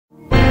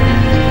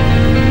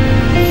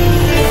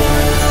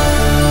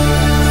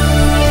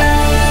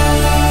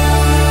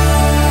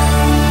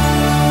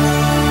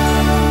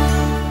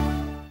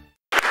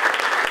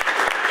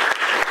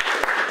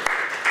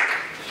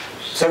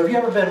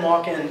ever been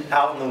walking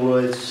out in the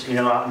woods,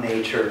 out in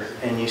nature,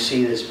 and you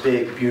see this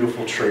big,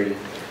 beautiful tree,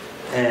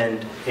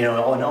 and, in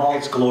all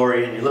its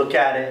glory, and you look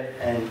at it,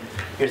 and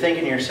you're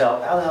thinking to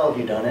yourself, how the hell have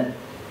you done it?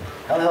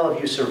 How the hell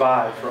have you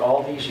survived for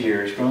all these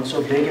years, grown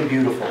so big and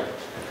beautiful,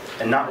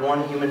 and not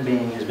one human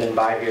being has been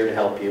by here to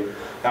help you?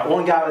 Not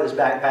one guy with his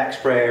backpack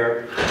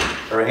sprayer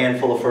or a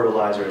handful of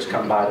fertilizer has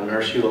come by to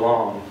nurse you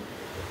along.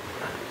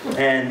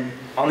 And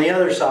on the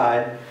other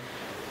side,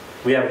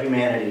 we have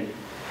humanity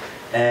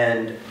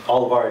and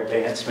all of our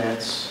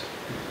advancements,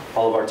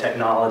 all of our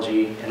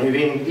technology, and we've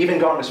even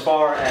gone as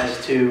far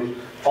as to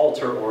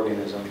alter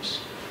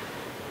organisms.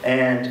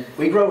 And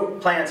we grow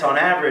plants on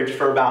average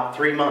for about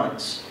 3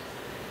 months,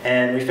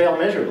 and we fail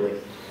miserably.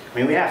 I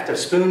mean, we have to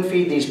spoon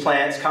feed these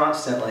plants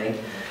constantly,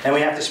 and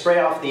we have to spray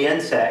off the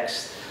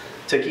insects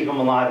to keep them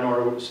alive in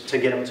order to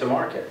get them to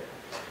market.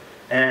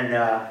 And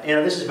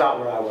this is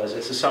about where I was.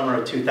 It's the summer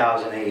of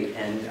 2008,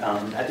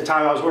 and at the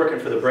time I was working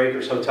for the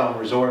Breakers Hotel and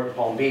Resort in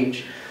Palm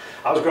Beach.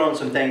 I was growing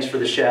some things for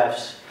the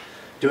chefs,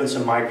 doing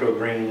some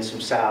microgreens,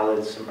 some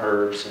salads, some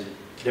herbs, and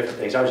different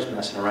things. I was just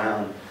messing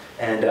around.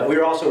 And we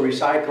were also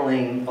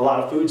recycling a lot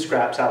of food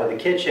scraps out of the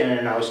kitchen,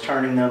 and I was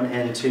turning them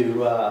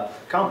into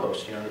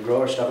compost, to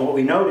grow our stuff. And what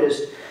we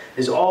noticed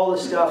is all the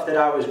stuff that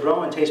I was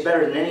growing tastes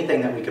better than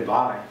anything that we could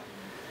buy.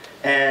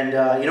 And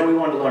we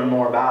wanted to learn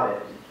more about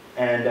it.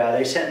 And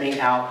they sent me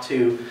out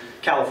to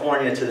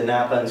California, to the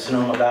Napa and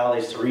Sonoma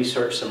Valleys, to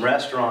research some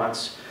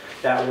restaurants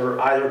that were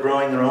either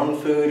growing their own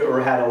food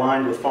or had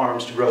aligned with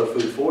farms to grow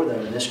food for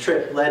them. And this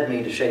trip led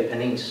me to Chez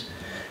Panisse.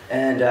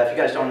 And if you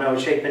guys don't know,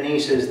 Chez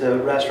Panisse is the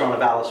restaurant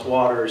of Alice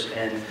Waters.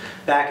 And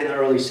back in the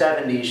early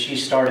 70s, she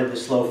started the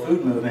slow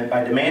food movement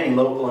by demanding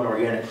local and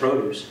organic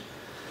produce.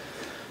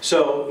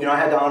 So, I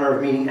had the honor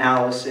of meeting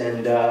Alice,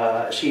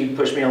 and she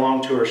pushed me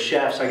along to her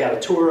chefs. I got a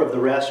tour of the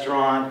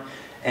restaurant,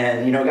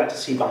 and, got to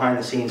see behind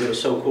the scenes. It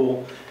was so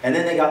cool. And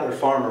then they got their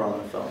farmer on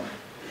the phone.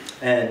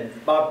 And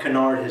Bob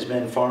Kennard has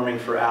been farming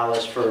for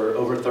Alice for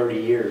over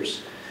 30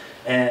 years.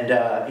 And,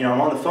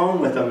 I'm on the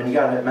phone with him, and you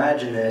got to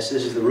imagine this.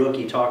 This is the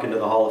rookie talking to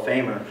the Hall of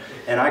Famer.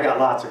 And I got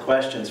lots of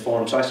questions for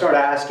him. So I started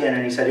asking,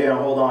 and he said,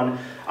 hold on.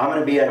 I'm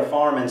going to be at a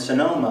farm in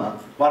Sonoma.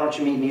 Why don't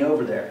you meet me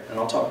over there, and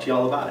I'll talk to you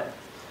all about it.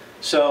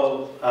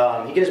 So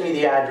he gives me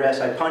the address.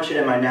 I punch it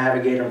in my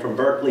navigator, and from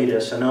Berkeley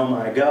to Sonoma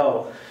I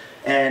go.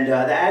 And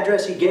the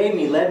address he gave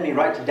me led me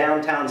right to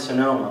downtown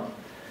Sonoma.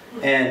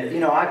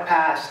 And, I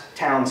passed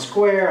Town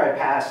Square, I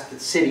passed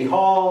City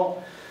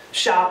Hall,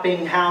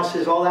 shopping,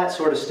 houses, all that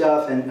sort of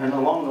stuff. And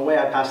along the way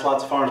I passed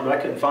lots of farms, but I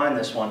couldn't find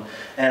this one.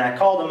 And I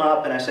called him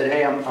up and I said,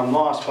 hey, I'm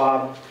lost,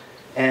 Bob.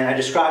 And I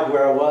described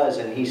where I was,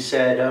 and he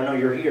said, oh, no,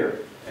 you're here.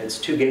 It's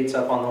 2 gates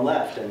up on the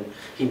left. And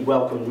he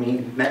welcomed me,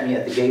 met me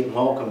at the gate and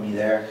welcomed me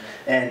there.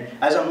 And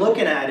as I'm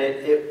looking at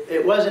it,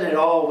 it wasn't at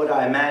all what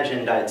I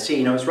imagined I'd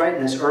see. It's right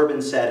in this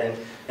urban setting.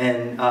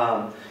 And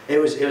it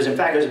was in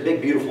fact, it was a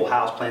big, beautiful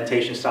house,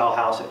 plantation-style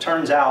house. It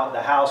turns out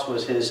the house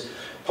was his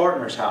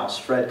partner's house,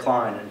 Fred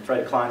Klein. And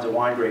Fred Klein's a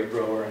wine grape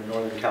grower in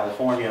Northern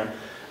California.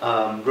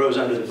 Grows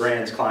under the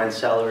brands Klein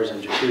Cellars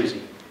and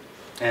Jacuzzi.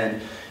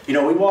 And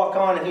we walk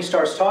on, and he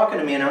starts talking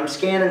to me, and I'm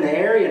scanning the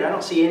area, and I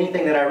don't see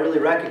anything that I really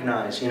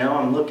recognize.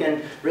 I'm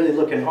really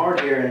looking hard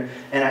here,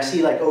 and I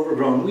see like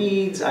overgrown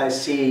weeds. I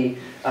see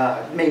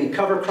maybe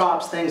cover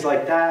crops, things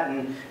like that.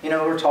 And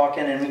we're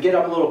talking, and we get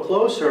up a little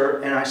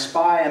closer, and I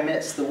spy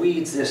amidst the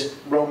weeds this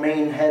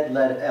romaine head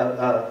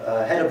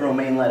of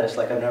romaine lettuce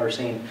like I've never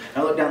seen. And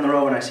I look down the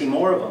row, and I see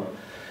more of them.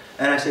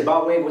 And I say,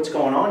 Bob, wait, what's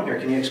going on here?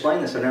 Can you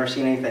explain this? I've never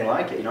seen anything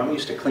like it. I'm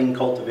used to clean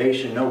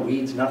cultivation, no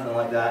weeds, nothing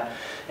like that.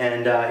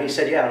 And he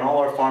said, yeah, on all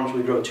our farms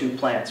we grow 2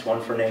 plants,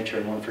 one for nature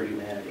and one for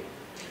humanity.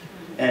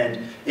 And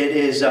it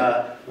is,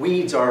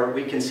 weeds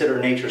we consider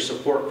nature's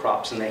support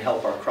crops, and they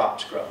help our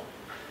crops grow.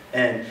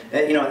 And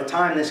at the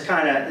time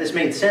this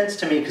made sense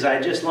to me, because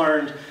I just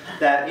learned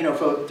that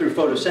through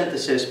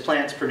photosynthesis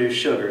plants produce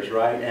sugars,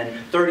 right? And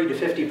 30 to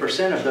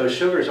 50% of those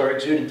sugars are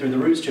exuded through the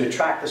roots to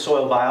attract the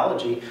soil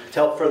biology to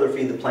help further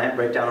feed the plant,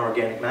 break down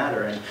organic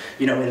matter. And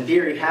in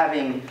theory,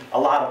 having a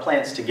lot of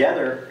plants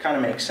together kind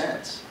of makes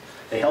sense.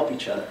 They help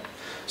each other.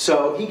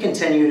 So he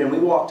continued, and we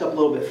walked up a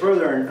little bit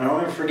further, and I'll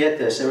never forget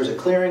this. There was a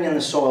clearing in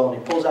the soil,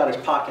 and he pulls out his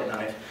pocket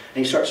knife, and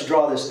he starts to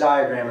draw this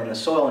diagram in the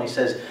soil, and he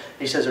says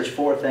there's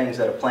 4 things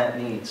that a plant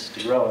needs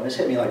to grow. And this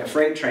hit me like a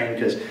freight train,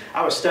 because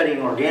I was studying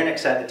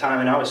organics at the time,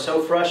 and I was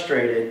so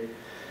frustrated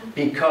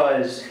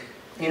because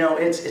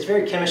it's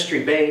very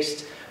chemistry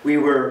based. We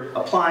were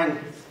applying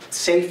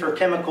safer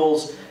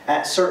chemicals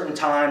at certain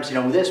times.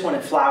 This when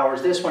it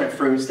flowers, this when it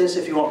fruits, this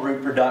if you want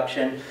root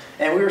production.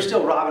 And we were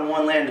still robbing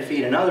one land to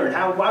feed another.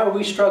 And why were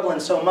we struggling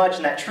so much,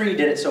 and that tree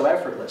did it so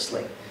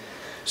effortlessly?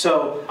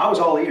 So I was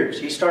all ears.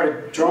 He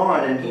started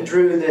drawing, and he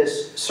drew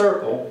this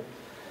circle.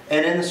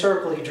 And in the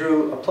circle he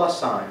drew a plus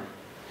sign.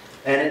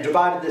 And it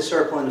divided this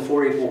circle into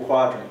 4 equal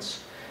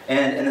quadrants.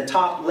 And in the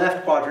top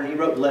left quadrant he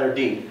wrote the letter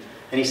D.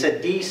 And he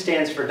said D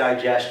stands for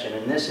digestion.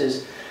 And this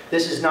is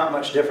this is not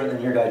much different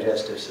than your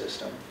digestive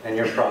system and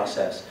your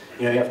process.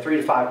 You know, you have 3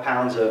 to 5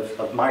 pounds of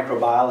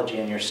microbiology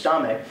in your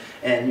stomach,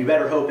 and you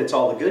better hope it's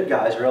all the good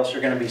guys, or else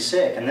you're going to be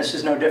sick. And this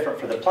is no different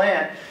for the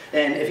plant.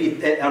 And if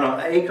you, on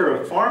an acre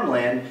of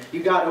farmland,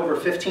 you got over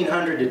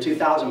 1,500 to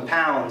 2,000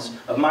 pounds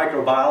of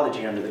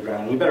microbiology under the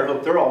ground. You better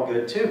hope they're all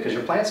good too, because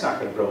your plant's not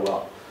going to grow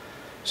well.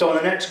 So in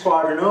the next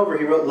quadrant over,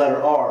 he wrote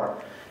letter R.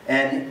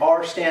 And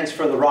R stands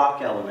for the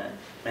rock element.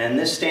 And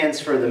this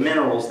stands for the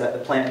minerals that the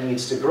plant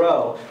needs to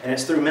grow. And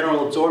it's through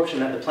mineral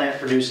absorption that the plant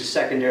produces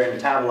secondary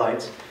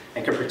metabolites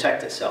and can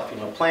protect itself. You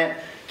know, a plant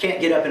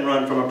can't get up and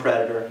run from a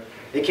predator.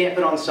 It can't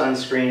put on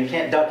sunscreen. It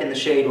can't duck in the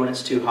shade when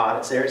it's too hot.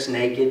 It's there, it's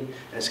naked, and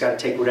it's got to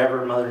take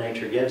whatever Mother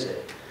Nature gives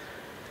it.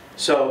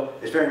 So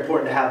it's very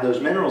important to have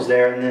those minerals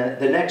there. And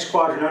the next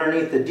quadrant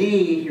underneath the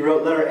D, he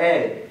wrote letter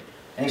A.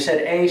 And he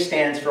said A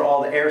stands for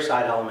all the air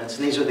side elements.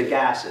 And these are the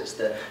gases,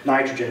 the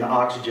nitrogen, the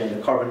oxygen,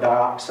 the carbon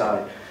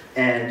dioxide.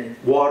 And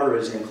water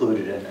is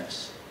included in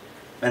this.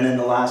 And then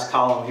the last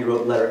column, he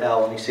wrote letter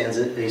L, and he says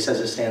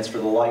it stands for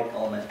the light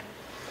element.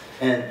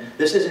 And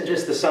this isn't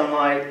just the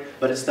sunlight,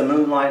 but it's the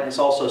moonlight, and it's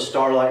also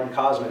starlight and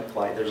cosmic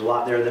light. There's a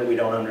lot there that we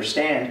don't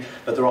understand,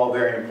 but they're all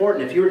very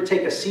important. If you were to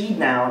take a seed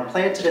now and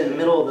plant it in the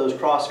middle of those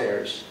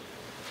crosshairs,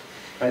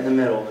 right in the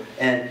middle,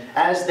 and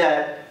as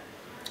that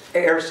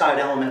air side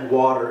element,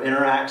 water,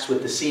 interacts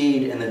with the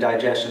seed and the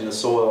digestion of the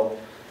soil,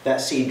 that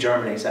seed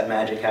germinates, that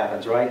magic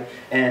happens, right?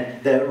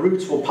 And the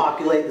roots will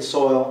populate the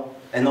soil,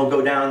 and they'll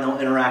go down and they'll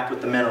interact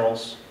with the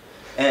minerals.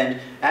 And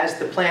as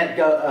the plant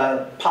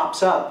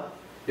pops up,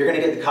 you're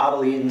going to get the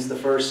cotyledons, the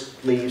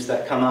first leaves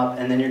that come up,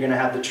 and then you're going to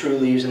have the true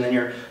leaves, and then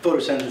you're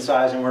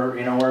photosynthesizing,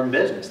 and we're in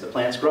business. The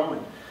plant's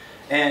growing.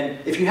 And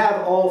if you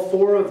have all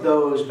 4 of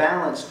those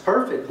balanced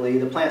perfectly,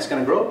 the plant's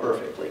going to grow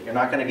perfectly. You're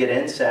not going to get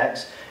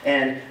insects.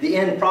 And the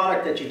end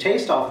product that you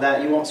taste off of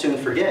that, you won't soon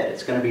forget.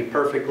 It's going to be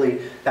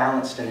perfectly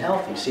balanced and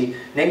healthy. See,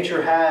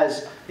 nature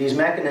has these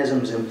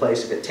mechanisms in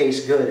place. If it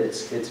tastes good,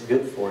 it's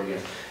good for you.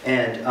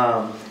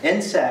 And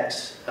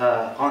insects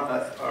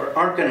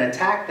aren't going to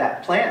attack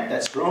that plant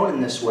that's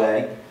growing this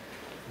way,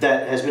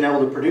 that has been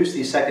able to produce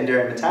these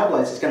secondary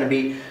metabolites. It's going to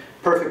be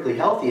perfectly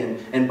healthy.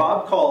 And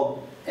Bob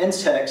called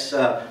insects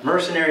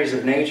mercenaries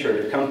of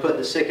nature to come put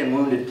the sick and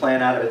wounded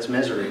plant out of its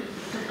misery.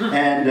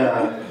 And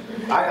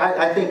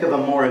I think of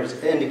them more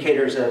as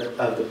indicators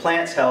of the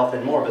plant's health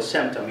and more of a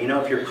symptom. You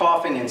know, if you're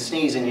coughing and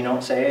sneezing, you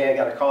don't say, hey, I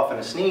got a cough and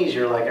a sneeze.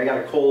 You're like, I got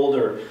a cold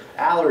or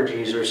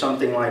allergies or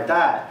something like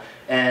that.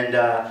 And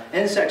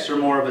insects are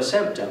more of a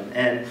symptom.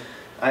 And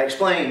I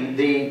explain,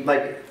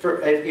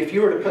 if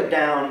you were to put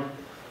down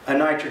a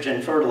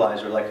nitrogen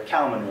fertilizer like a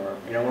cow manure,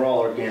 you know, we're all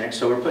organic,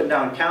 so we're putting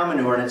down cow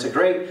manure, and it's a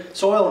great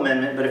soil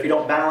amendment, but if you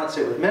don't balance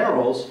it with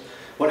minerals,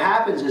 what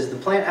happens is the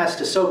plant has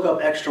to soak up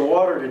extra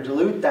water to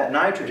dilute that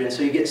nitrogen,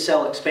 so you get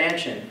cell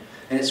expansion,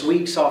 and it's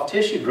weak soft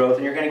tissue growth,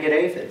 and you're going to get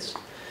aphids.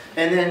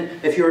 And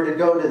then if you were to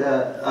go to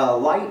the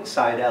light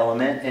side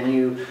element, and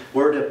you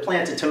were to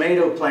plant a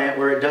tomato plant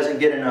where it doesn't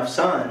get enough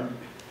sun,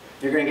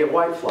 you're going to get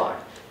whitefly.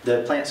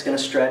 The plant's going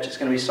to stretch, it's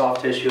going to be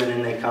soft tissue, and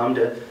then they come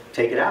to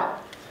take it out.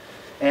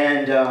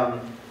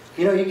 And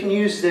you know, you can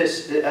use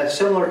a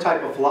similar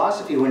type of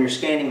philosophy when you're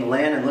scanning the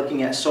land and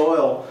looking at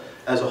soil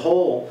as a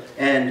whole.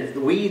 And the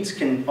weeds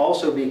can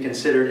also be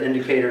considered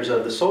indicators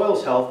of the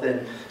soil's health.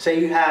 And say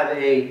you have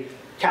a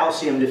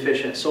calcium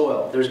deficient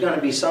soil, there's going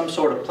to be some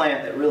sort of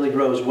plant that really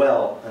grows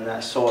well in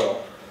that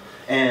soil.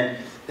 And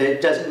it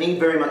doesn't need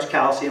very much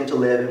calcium to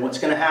live, and what's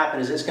going to happen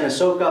is it's going to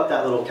soak up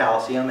that little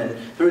calcium, and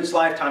through its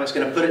lifetime it's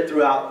going to put it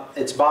throughout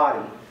its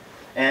body.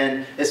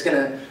 And it's going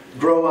to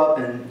grow up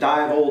and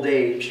die of old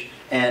age,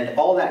 and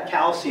all that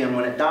calcium,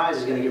 when it dies,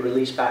 is going to get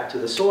released back to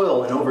the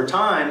soil, and over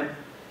time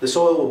the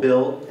soil will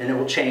build and it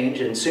will change,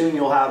 and soon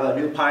you'll have a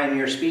new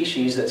pioneer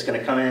species that's going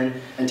to come in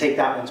and take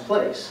that one's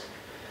place.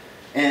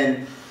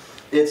 And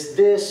it's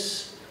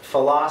this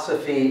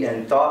philosophy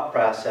and thought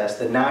process,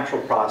 the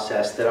natural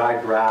process, that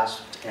I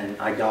grasped and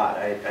I got.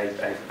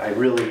 I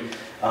really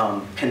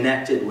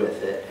connected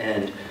with it,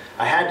 and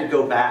I had to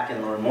go back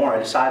and learn more. I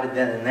decided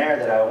then and there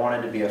that I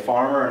wanted to be a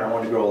farmer, and I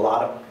wanted to grow a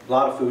lot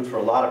of food for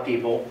a lot of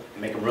people,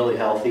 and make them really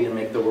healthy, and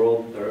make the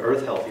world, the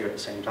earth, healthier at the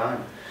same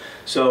time.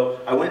 So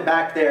I went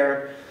back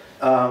there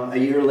a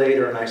year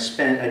later, and I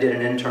did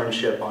an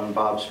internship on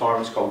Bob's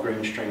farm. It's called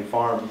Green String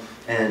Farm,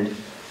 and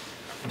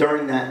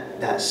during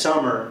that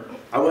summer,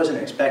 I wasn't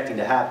expecting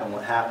to happen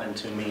what happened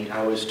to me.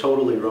 I was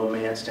totally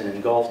romanced and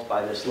engulfed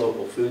by this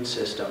local food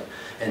system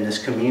and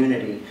this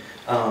community.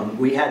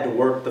 We had to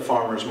work the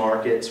farmers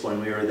markets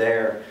when we were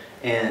there,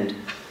 and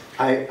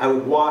I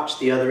would watch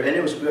the other, and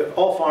it was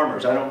all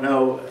farmers. I don't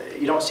know,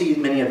 you don't see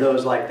many of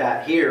those like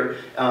that here,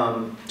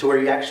 to where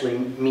you actually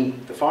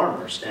meet the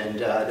farmers, and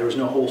there was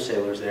no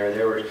wholesalers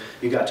there.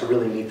 You got to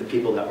really meet the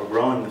people that were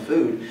growing the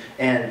food,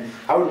 and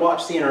I would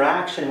watch the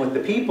interaction with the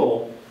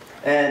people,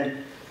 and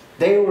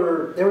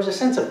there was a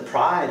sense of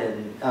pride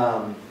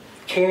and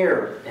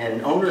care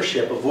and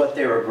ownership of what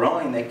they were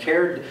growing. They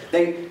cared.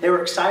 They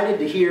were excited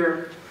to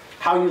hear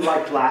how you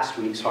liked last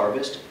week's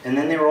harvest, and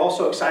then they were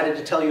also excited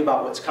to tell you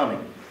about what's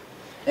coming.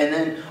 And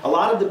then a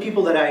lot of the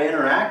people that I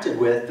interacted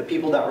with, the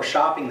people that were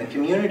shopping, the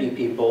community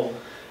people,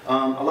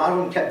 a lot of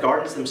them kept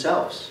gardens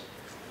themselves.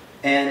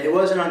 And it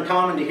wasn't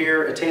uncommon to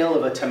hear a tale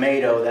of a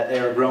tomato that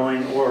they were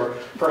growing, or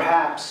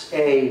perhaps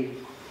a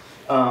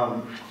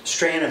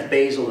strand of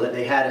basil that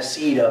they had a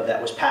seed of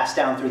that was passed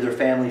down through their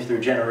family through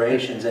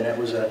generations, and it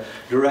was a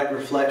direct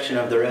reflection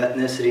of their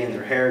ethnicity and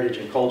their heritage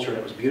and culture, and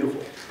it was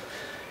beautiful.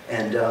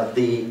 And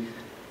the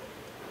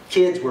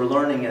kids were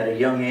learning at a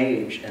young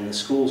age, and the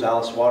schools,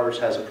 Alice Waters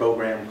has a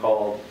program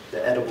called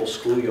the Edible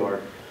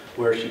Schoolyard,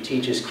 where she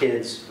teaches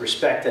kids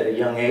respect at a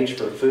young age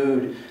for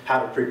food, how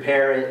to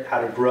prepare it, how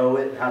to grow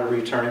it, and how to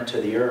return it to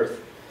the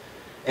earth.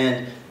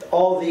 And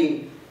all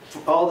the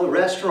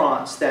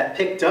restaurants that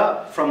picked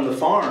up from the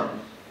farm,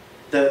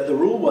 the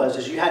rule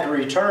was you had to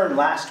return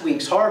last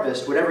week's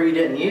harvest, whatever you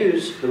didn't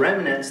use, the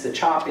remnants, the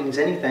choppings,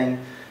 anything,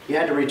 you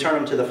had to return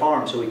them to the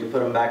farm so we could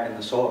put them back in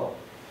the soil.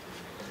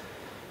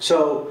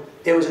 So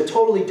it was a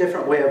totally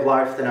different way of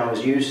life than I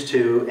was used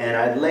to, and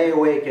I'd lay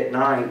awake at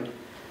night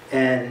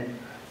and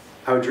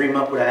I would dream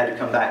up what I had to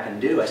come back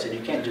and do. I said, you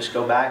can't just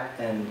go back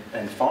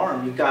and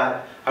farm.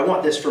 I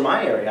want this for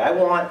my area. I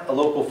want a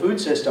local food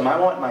system. I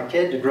want my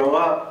kid to grow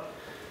up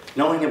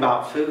knowing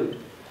about food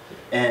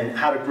and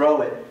how to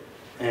grow it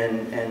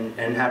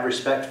and have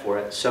respect for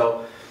it.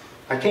 So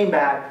I came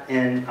back,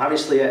 and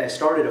obviously I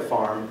started a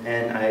farm,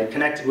 and I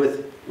connected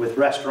with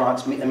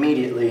restaurants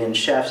immediately and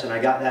chefs, and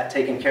I got that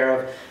taken care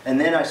of. And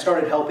then I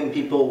started helping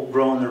people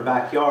grow in their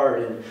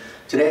backyard. And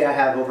today I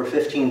have over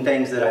 15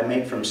 things that I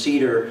make from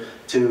cedar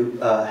to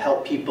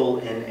help people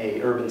in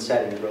an urban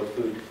setting grow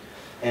food.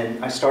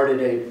 And I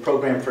started a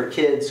program for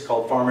kids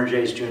called Farmer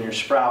J's Junior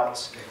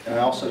Sprouts, and I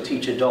also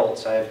teach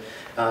adults. I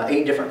have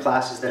 8 different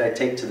classes that I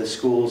take to the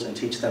schools and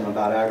teach them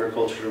about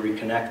agriculture to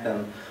reconnect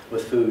them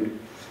with food.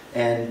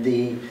 And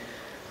the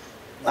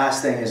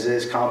last thing is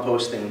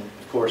composting.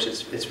 Of course,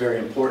 it's very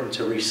important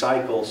to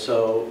recycle.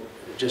 So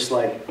just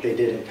like they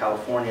did in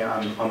California,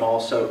 I'm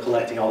also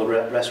collecting all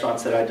the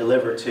restaurants that I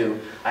deliver to.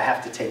 I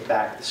have to take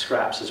back the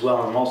scraps as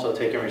well. I'm also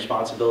taking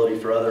responsibility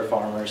for other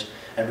farmers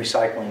and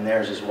recycling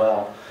theirs as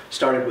well.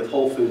 Started with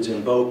Whole Foods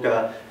in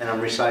Boca, and I'm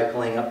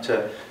recycling up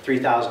to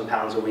 3,000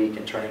 pounds a week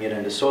and turning it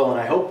into soil. And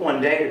I hope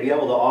one day to be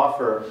able to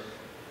offer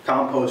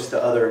compost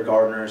to other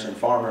gardeners and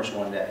farmers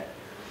one day.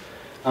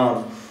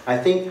 I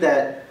think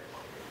that,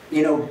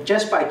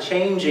 just by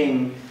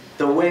changing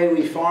the way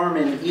we farm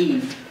and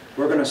eat,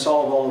 we're going to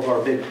solve all of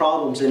our big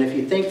problems. And if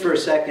you think for a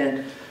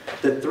second,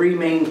 the 3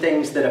 main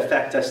things that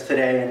affect us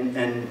today,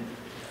 and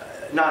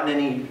not in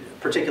any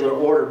particular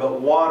order, but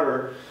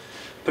water,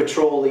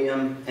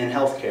 petroleum, and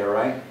healthcare,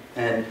 right?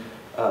 And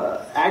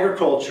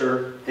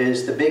agriculture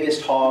is the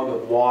biggest hog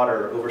of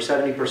water. Over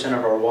 70%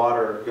 of our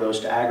water goes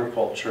to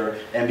agriculture.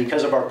 And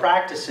because of our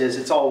practices,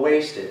 it's all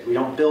wasted. We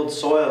don't build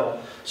soil,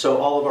 so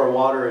all of our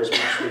water is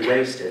mostly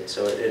wasted.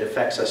 So it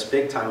affects us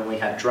big time when we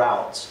have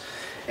droughts.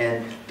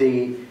 And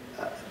the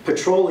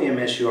petroleum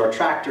issue, our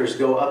tractors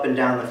go up and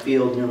down the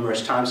field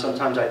numerous times.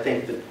 Sometimes I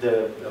think that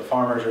the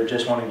farmers are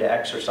just wanting to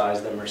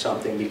exercise them or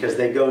something, because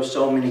they go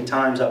so many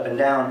times up and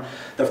down.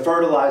 The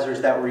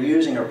fertilizers that we're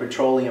using are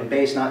petroleum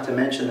based, not to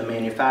mention the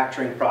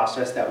manufacturing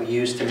process that we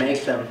use to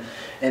make them.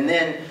 And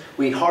then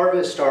we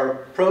harvest our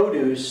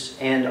produce,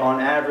 and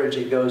on average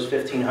it goes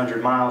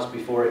 1,500 miles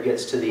before it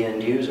gets to the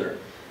end user.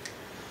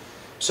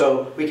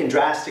 So we can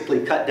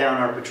drastically cut down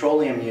our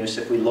petroleum use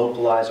if we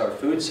localize our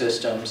food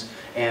systems,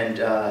 and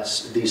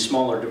these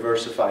smaller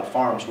diversified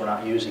farms we're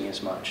not using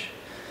as much.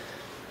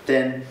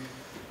 Then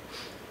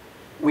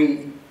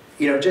we,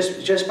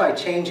 just by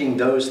changing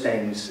those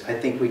things, I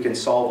think we can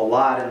solve a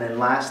lot. And then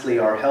lastly,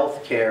 our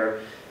health care.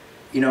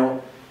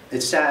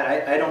 It's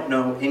sad, I don't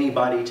know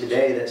anybody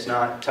today that's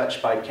not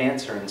touched by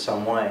cancer in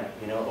some way.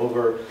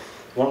 Over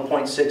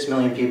 1.6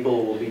 million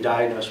people will be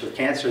diagnosed with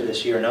cancer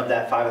this year, and of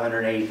that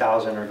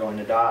 580,000 are going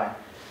to die.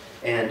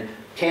 And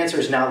cancer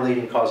is now the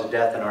leading cause of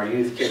death in our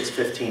youth, kids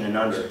 15 and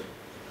under.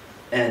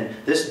 And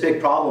this is a big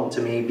problem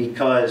to me,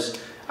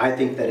 because I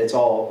think that it's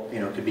all,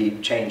 could be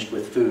changed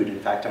with food. In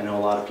fact, I know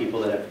a lot of people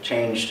that have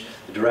changed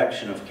the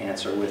direction of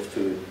cancer with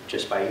food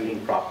just by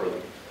eating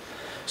properly.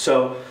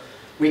 So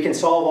we can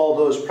solve all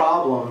those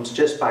problems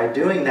just by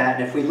doing that.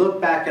 And if we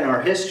look back in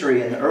our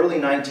history, in the early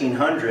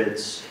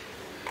 1900s,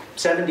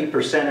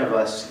 70% of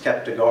us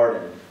kept a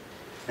garden.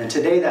 And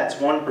today that's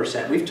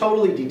 1%. We've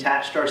totally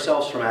detached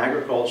ourselves from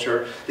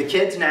agriculture. The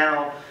kids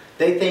now,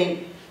 they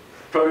think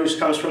produce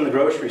comes from the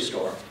grocery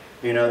store.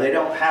 They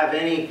don't have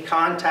any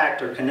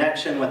contact or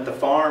connection with the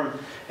farm,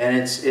 and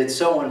it's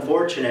so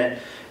unfortunate.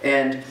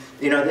 And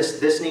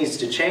this needs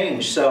to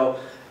change. So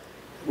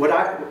what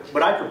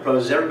I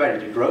propose is everybody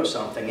to grow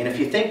something. And if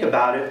you think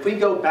about it, if we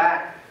go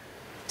back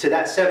to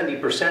that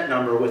 70%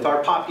 number with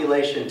our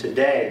population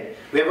today,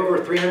 we have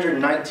over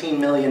 319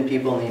 million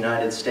people in the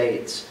United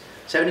States.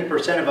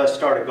 70% of us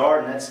start a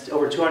garden. That's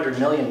over 200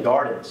 million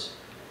gardens.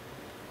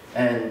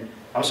 And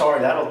I'm sorry,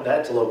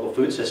 that's a local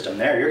food system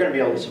there. You're going to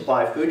be able to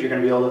supply food. You're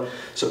going to be able to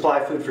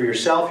supply food for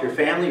yourself, your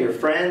family, your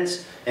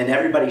friends, and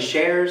everybody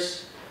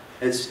shares.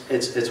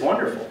 It's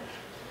wonderful.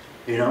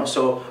 You know,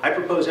 so I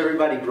propose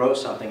everybody grow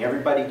something.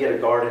 Everybody get a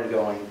garden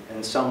going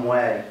in some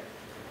way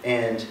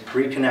and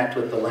reconnect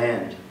with the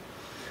land.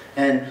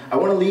 And I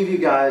want to leave you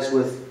guys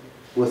with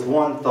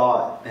one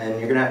thought, and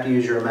you're going to have to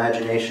use your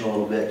imagination a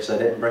little bit because I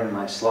didn't bring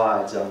my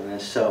slides on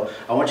this. So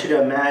I want you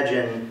to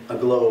imagine a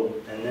globe,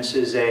 and this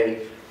is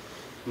a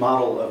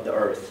model of the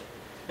Earth.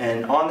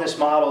 And on this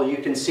model you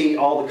can see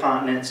all the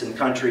continents and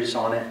countries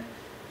on it.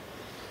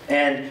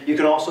 And you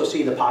can also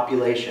see the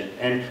population.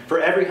 And for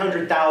every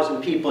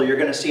 100,000 people, you're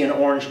going to see an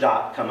orange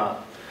dot come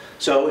up.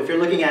 So if you're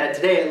looking at it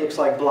today, it looks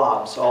like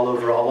blobs all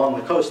over, along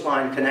the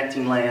coastline,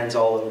 connecting lands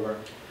all over.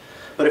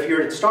 But if you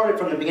were to start it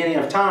from the beginning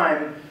of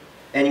time,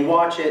 and you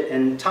watch it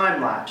in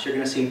time lapse, you're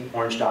going to see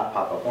orange dot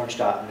pop up, orange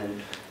dot, and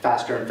then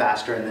faster and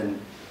faster, and then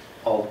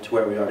all to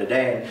where we are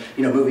today. And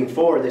you know, moving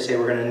forward, they say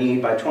we're going to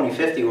need, by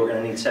 2050, we're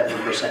going to need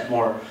 70%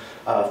 more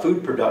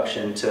food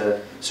production to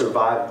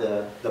survive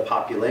the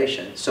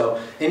population.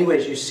 So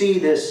anyways, you see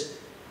this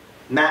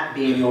map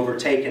being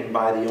overtaken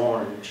by the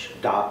orange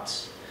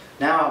dots.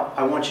 Now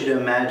I want you to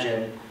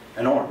imagine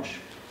an orange,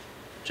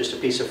 just a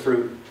piece of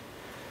fruit.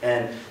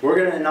 And we're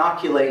going to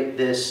inoculate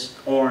this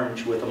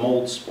orange with a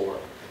mold spore.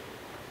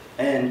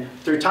 And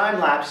through time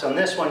lapse on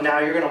this one, now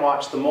you're going to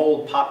watch the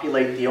mold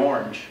populate the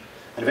orange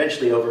and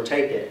eventually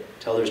overtake it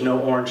until there's no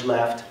orange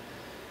left,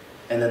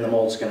 and then the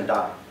mold's going to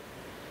die.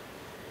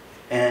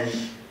 And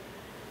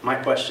my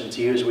question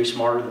to you is, are we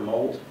smarter than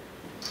mold?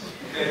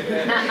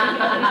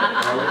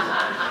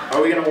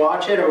 Are we going to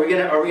watch it? Are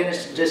we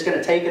just going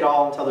to take it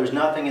all until there's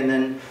nothing and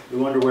then we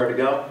wonder where to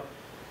go?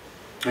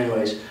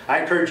 Anyways, I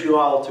encourage you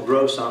all to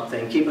grow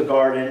something, keep a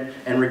garden,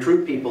 and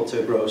recruit people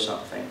to grow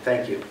something.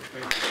 Thank you.